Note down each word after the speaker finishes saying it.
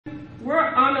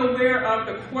unaware of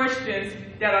the questions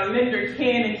that a lender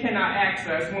can and cannot ask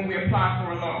us when we apply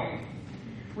for a loan.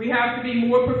 We have to be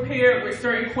more prepared with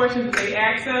certain questions that they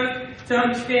ask us to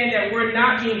understand that we're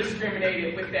not being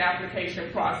discriminated with the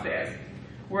application process.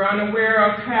 We're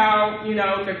unaware of how,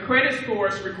 the credit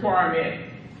scores requirement.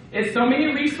 There's so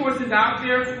many resources out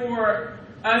there for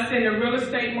us in the real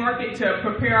estate market to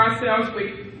prepare ourselves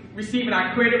with receiving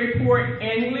our credit report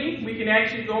annually. We can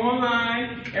actually go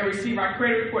online and receive our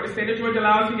credit report. The state of Georgia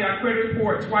allows us to get our credit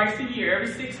report twice a year.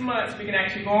 Every 6 months, we can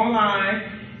actually go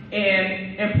online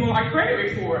and pull our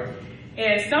credit report.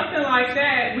 And something like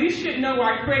that, we should know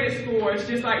our credit scores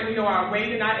just like we know our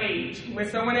weight and our age. When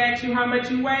someone asks you how much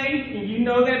you weigh, and you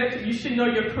know that, you should know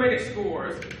your credit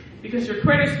scores, because your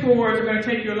credit scores are going to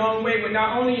take you a long way with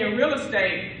not only in real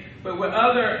estate, but with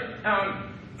other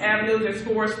avenues as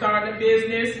far as starting a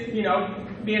business,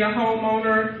 being a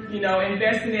homeowner,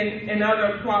 investing in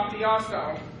other property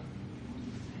also.